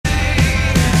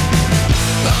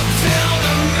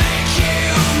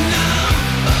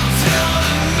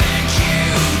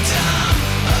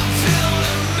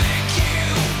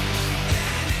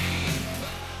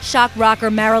Shock rocker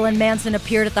Marilyn Manson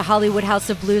appeared at the Hollywood House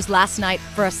of Blues last night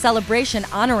for a celebration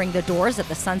honoring the Doors at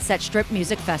the Sunset Strip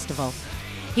Music Festival.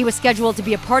 He was scheduled to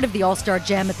be a part of the All-Star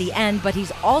Jam at the end, but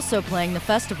he's also playing the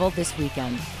festival this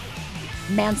weekend.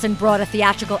 Manson brought a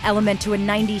theatrical element to a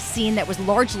 90s scene that was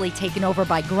largely taken over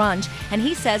by grunge, and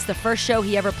he says the first show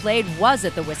he ever played was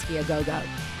at the Whisky A Go-Go.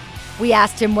 We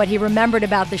asked him what he remembered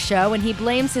about the show, and he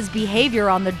blames his behavior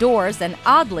on the Doors and,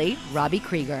 oddly, Robbie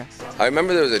Krieger. I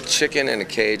remember there was a chicken in a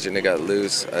cage and it got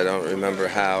loose. I don't remember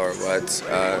how or what.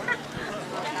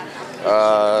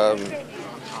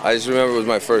 I just remember it was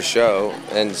my first show,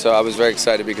 and so I was very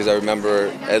excited because I remember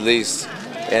at the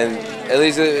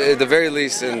very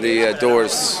least in the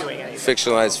Doors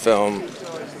fictionalized film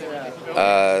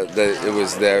that it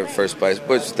was their first place.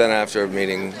 Which then after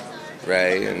meeting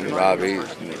Ray and Robbie,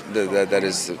 that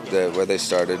is where they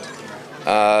started.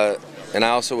 And I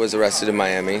also was arrested in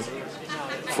Miami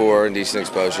for indecent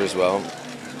exposure as well.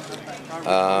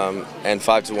 And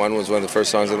 5 to 1 was one of the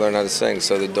first songs I learned how to sing.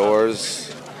 So the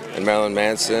Doors and Marilyn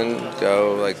Manson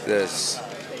go like this.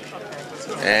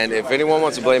 And if anyone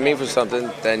wants to blame me for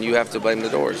something, then you have to blame the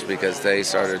Doors because they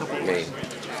started me.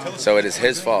 So it is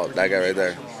his fault, that guy right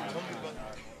there.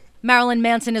 Marilyn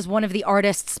Manson is one of the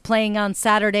artists playing on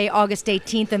Saturday, August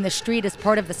 18th in the street as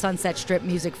part of the Sunset Strip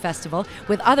Music Festival,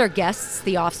 with other guests,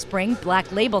 The Offspring,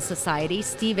 Black Label Society,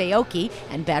 Steve Aoki,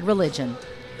 and Bad Religion.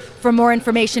 For more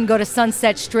information, go to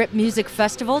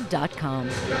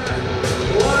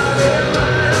sunsetstripmusicfestival.com.